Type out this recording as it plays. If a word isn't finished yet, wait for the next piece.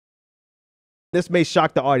this may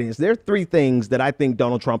shock the audience. There are three things that I think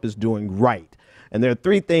Donald Trump is doing right. And there are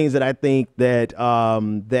three things that I think that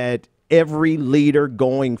that every leader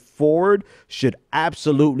going forward should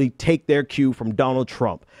absolutely take their cue from Donald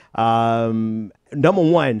Trump. Number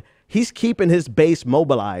one, he's keeping his base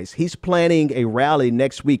mobilized. He's planning a rally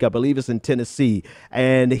next week. I believe it's in Tennessee,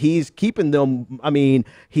 and he's keeping them. I mean,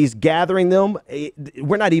 he's gathering them.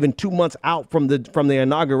 We're not even 2 months out from the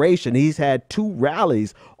inauguration. He's had 2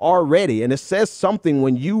 rallies already, and it says something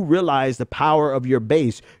when you realize the power of your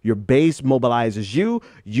base. Your base mobilizes you.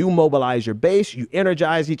 You mobilize your base. You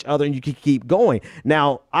energize each other, and you can keep going.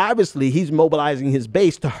 Now, obviously, he's mobilizing his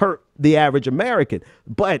base to hurt the average American.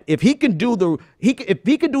 But if he can do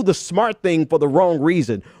the smart thing for the wrong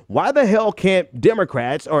reason, why the hell can't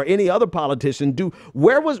Democrats or any other politician do?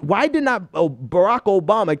 Why did not Barack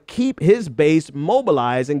Obama keep his base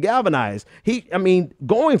mobilized and galvanized? I mean,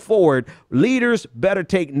 going forward, leaders better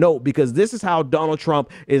take note, because this is how Donald Trump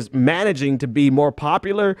is managing to be more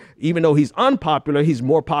popular. Even though he's unpopular, he's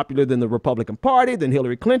more popular than the Republican Party, than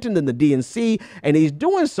Hillary Clinton, than the DNC. And he's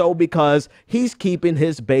doing so because he's keeping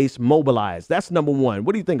his base mobilized. That's number one.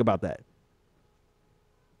 What do you think about that?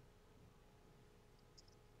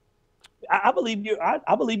 I believe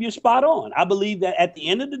you're spot on. I believe that at the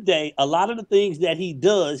end of the day, a lot of the things that he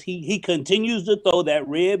does, he continues to throw that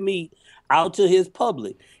red meat out to his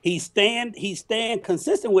public. He's staying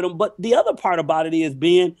consistent with them. But the other part about it is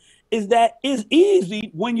that it's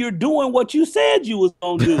easy when you're doing what you said you was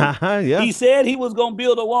gonna do. Yeah. He said he was gonna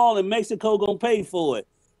build a wall and Mexico gonna pay for it.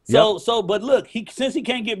 But look, since he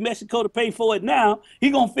can't get Mexico to pay for it now, he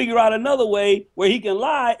gonna figure out another way where he can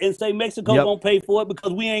lie and say Mexico gonna pay for it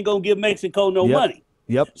because we ain't gonna give Mexico no money.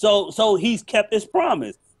 So he's kept his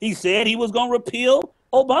promise. He said he was gonna repeal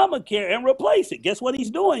Obamacare and replace it. Guess what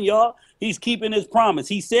he's doing, y'all? He's keeping his promise.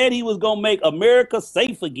 He said he was going to make America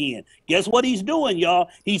safe again. Guess what he's doing, y'all?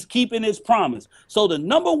 He's keeping his promise. So the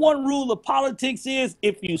number one rule of politics is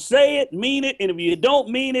if you say it, mean it. And if you don't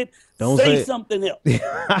mean it, don't say something else.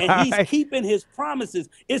 And he's keeping his promises.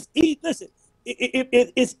 Listen,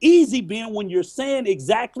 it's easy, Ben, when you're saying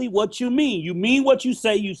exactly what you mean. You mean what you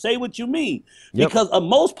say what you mean. Because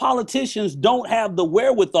most politicians don't have the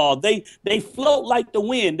wherewithal. They float like the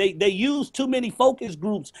wind. They use too many focus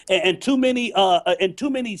groups and too many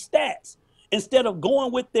stats instead of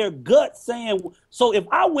going with their gut saying. So if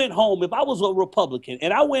I was a Republican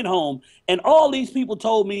and I went home and all these people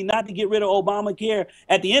told me not to get rid of Obamacare,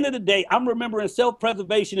 at the end of the day, I'm remembering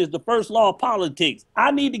self-preservation is the first law of politics.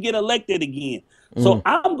 I need to get elected again. So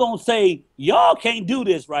I'm going to say, y'all can't do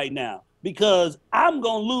this right now because I'm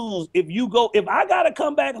going to lose if I got to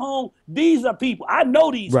come back home. These are people. I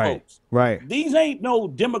know these folks. Right. These ain't no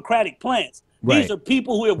Democratic plants. These are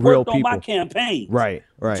people who have worked on my campaign. Right.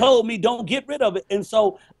 Told me don't get rid of it. And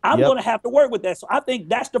so I'm going to have to work with that. So I think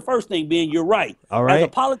that's the first thing, Ben. You're right. All right. As a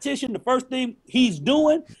politician, the first thing he's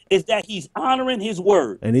doing is that he's honoring his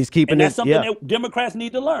word. And he's keeping that's something that Democrats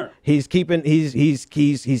need to learn. He's keeping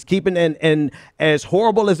and as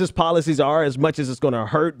horrible as his policies are, as much as it's going to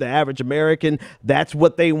hurt the average American, that's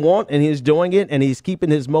what they want, and he's doing it, and he's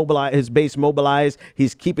keeping his base mobilized.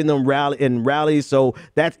 He's keeping them rallies. So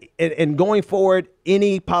that's and going forward,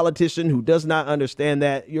 any politician who does not understand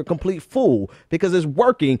that, you're a complete fool, because it's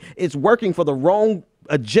working. It's working for the wrong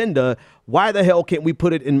agenda. Why the hell can't we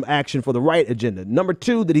put it in action for the right agenda? Number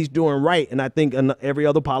two that he's doing right, and I think every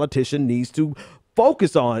other politician needs to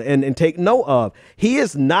focus on and take note of. He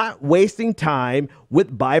is not wasting time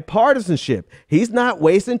with bipartisanship. He's not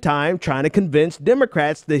wasting time trying to convince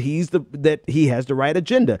Democrats that he has the right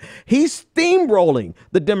agenda. He's steamrolling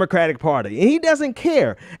the Democratic Party, and he doesn't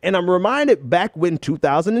care. And I'm reminded back when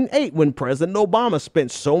 2008, when President Obama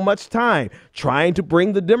spent so much time trying to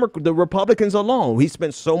bring the Republicans along. He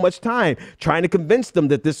spent so much time trying to convince them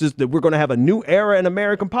that we're going to have a new era in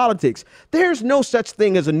American politics. There's no such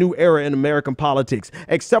thing as a new era in American politics,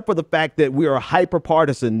 except for the fact that we are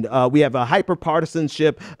hyper-partisan. We have a hyper-partisanship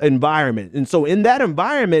environment. And so in that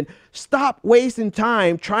environment, stop wasting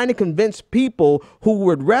time trying to convince people who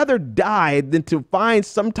would rather die than to find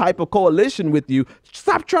some type of coalition with you.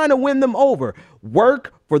 Stop trying to win them over.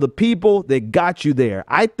 Work for the people that got you there.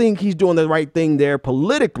 I think he's doing the right thing there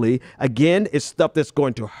politically. Again, it's stuff that's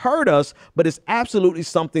going to hurt us, but it's absolutely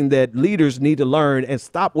something that leaders need to learn and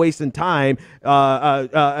stop wasting time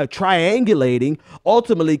triangulating,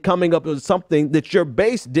 ultimately coming up with something that your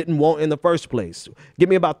base didn't want in the first place. Give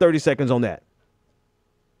me about 30 seconds on that.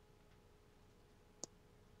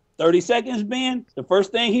 30 seconds, Ben. The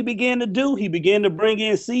first thing he began to do, he began to bring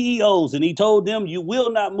in CEOs, and he told them, you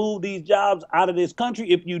will not move these jobs out of this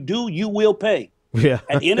country. If you do, you will pay. Yeah.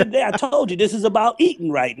 At the end of the day, I told you, this is about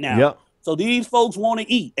eating right now. Yep. So these folks want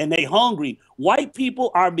to eat and they hungry. White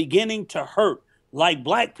people are beginning to hurt like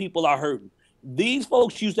black people are hurting. These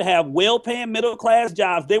folks used to have well-paying middle-class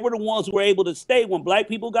jobs. They were the ones who were able to stay when black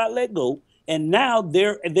people got let go. And now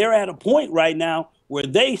they're at a point right now where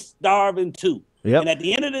they starving too. Yep. And at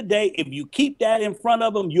the end of the day, if you keep that in front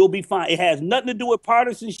of them, you'll be fine. It has nothing to do with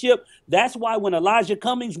partisanship. That's why when Elijah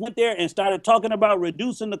Cummings went there and started talking about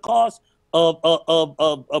reducing the cost of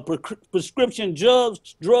prescription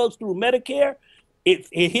drugs through Medicare, it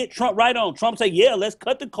hit Trump right on. Trump said, yeah, let's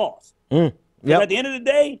cut the cost. Yep. At the end of the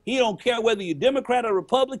day, he don't care whether you're Democrat or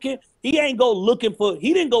Republican. He didn't go looking for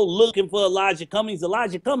Elijah Cummings.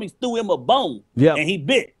 Elijah Cummings threw him a bone, and he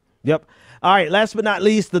bit. Yep. All right, last but not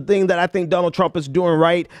least, the thing that I think Donald Trump is doing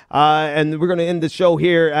right, and we're going to end the show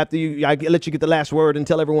here after I let you get the last word and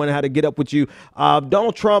tell everyone how to get up with you.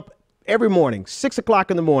 Donald Trump, every morning, 6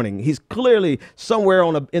 o'clock in the morning, he's clearly somewhere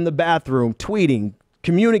in the bathroom tweeting,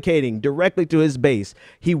 communicating directly to his base.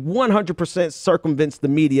 He 100% circumvents the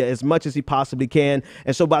media as much as he possibly can.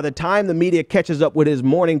 And so by the time the media catches up with his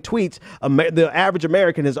morning tweets, the average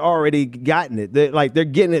American has already gotten it. They're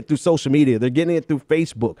getting it through social media. They're getting it through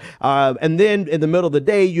Facebook. And then in the middle of the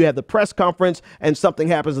day, you have the press conference and something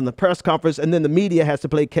happens in the press conference. And then the media has to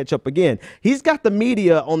play catch up again. He's got the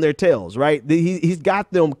media on their tails, right? He's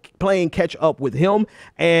got them playing catch up with him.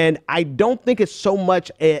 And I don't think it's so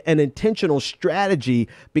much an intentional strategy,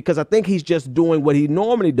 because I think he's just doing what he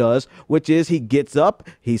normally does, which is he gets up,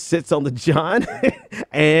 he sits on the john,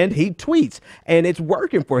 and he tweets, and it's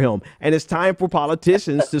working for him. And it's time for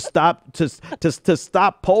politicians to stop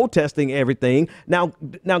stop poll testing everything. Now,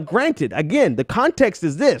 granted, again, the context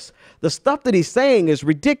is this: the stuff that he's saying is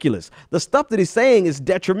ridiculous. The stuff that he's saying is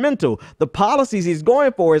detrimental. The policies he's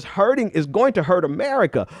going for is going to hurt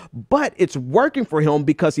America. But it's working for him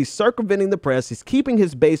because he's circumventing the press. He's keeping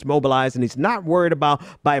his base mobilized, and he's not worried about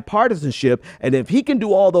bipartisanship. And if he can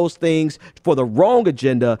do all those things for the wrong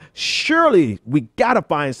agenda, surely we got to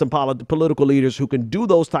find some political leaders who can do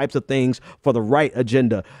those types of things for the right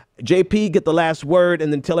agenda. JP, get the last word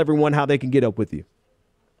and then tell everyone how they can get up with you.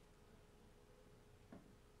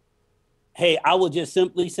 Hey, I will just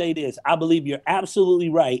simply say this. I believe you're absolutely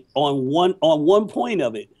right on one point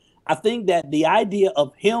of it. I think that the idea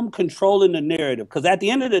of him controlling the narrative, because at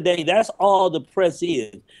the end of the day, that's all the press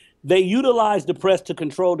is. They utilize the press to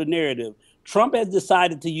control the narrative. Trump has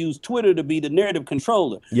decided to use Twitter to be the narrative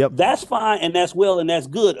controller. Yep. That's fine and that's well and that's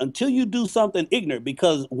good until you do something ignorant,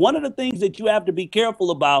 because one of the things that you have to be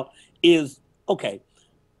careful about is,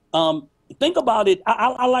 think about it.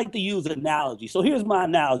 I like to use an analogy. So here's my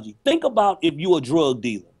analogy. Think about if you're a drug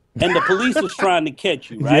dealer and the police is trying to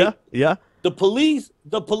catch you, right? Yeah. The police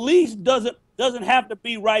doesn't have to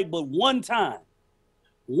be right, but one time.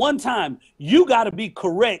 One time, you got to be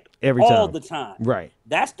correct all the time. Right.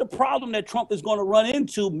 That's the problem that Trump is going to run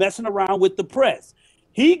into messing around with the press.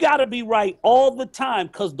 He got to be right all the time,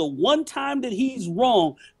 because the one time that he's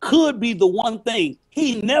wrong could be the one thing.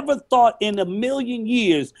 He never thought in a million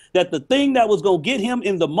years that the thing that was going to get him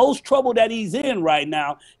in the most trouble that he's in right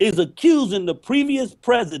now is accusing the previous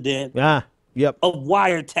president of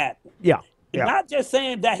wiretapping. Yeah. Not just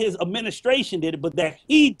saying that his administration did it, but that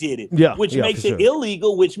he did it, which makes it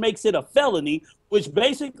illegal, which makes it a felony, which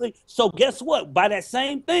basically, so guess what? By that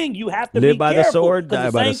same thing, you have to live be by careful, the sword, die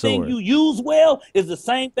the by the same thing sword. you use well is the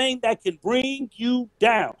same thing that can bring you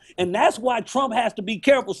down. And that's why Trump has to be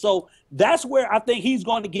careful. So that's where I think he's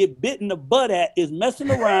going to get bit in the butt at, is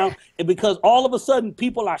messing around, and because all of a sudden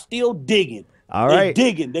people are still digging. All right.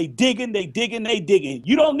 They digging.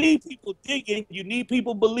 You don't need people digging. You need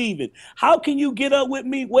people believing. How can you get up with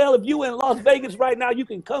me? Well, if you in Las Vegas right now, you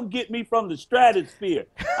can come get me from the stratosphere.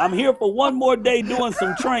 I'm here for one more day doing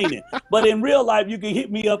some training. But in real life, you can hit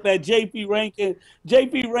me up at JP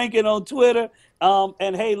Rankin on Twitter.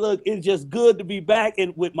 And hey, look, it's just good to be back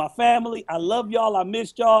and with my family. I love y'all. I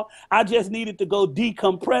missed y'all. I just needed to go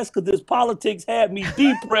decompress because this politics had me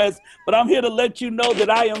depressed. But I'm here to let you know that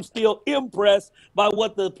I am still impressed by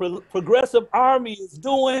what the Progressive Army is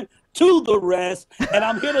doing to the rest. And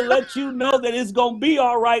I'm here to let you know that it's going to be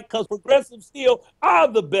all right, because progressives still are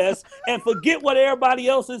the best. And forget what everybody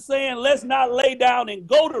else is saying. Let's not lay down and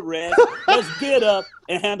go to rest. Let's get up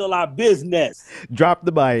and handle our business. Drop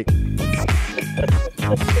the mic.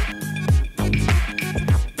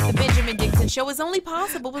 The Benjamin Dixon Show is only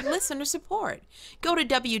possible with listener support. Go to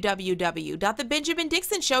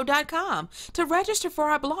www.thebenjamindixonshow.com to register for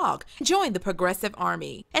our blog, join the Progressive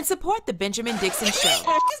Army, and support The Benjamin Dixon Show.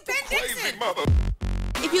 It's Ben Dixon!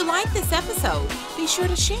 If you like this episode, be sure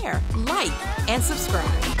to share, like, and subscribe.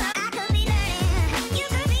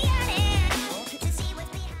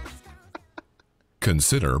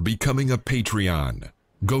 Consider becoming a Patreon.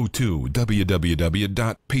 Go to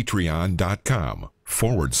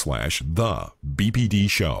www.patreon.com/The BPD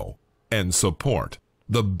Show and support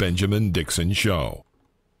The Benjamin Dixon Show.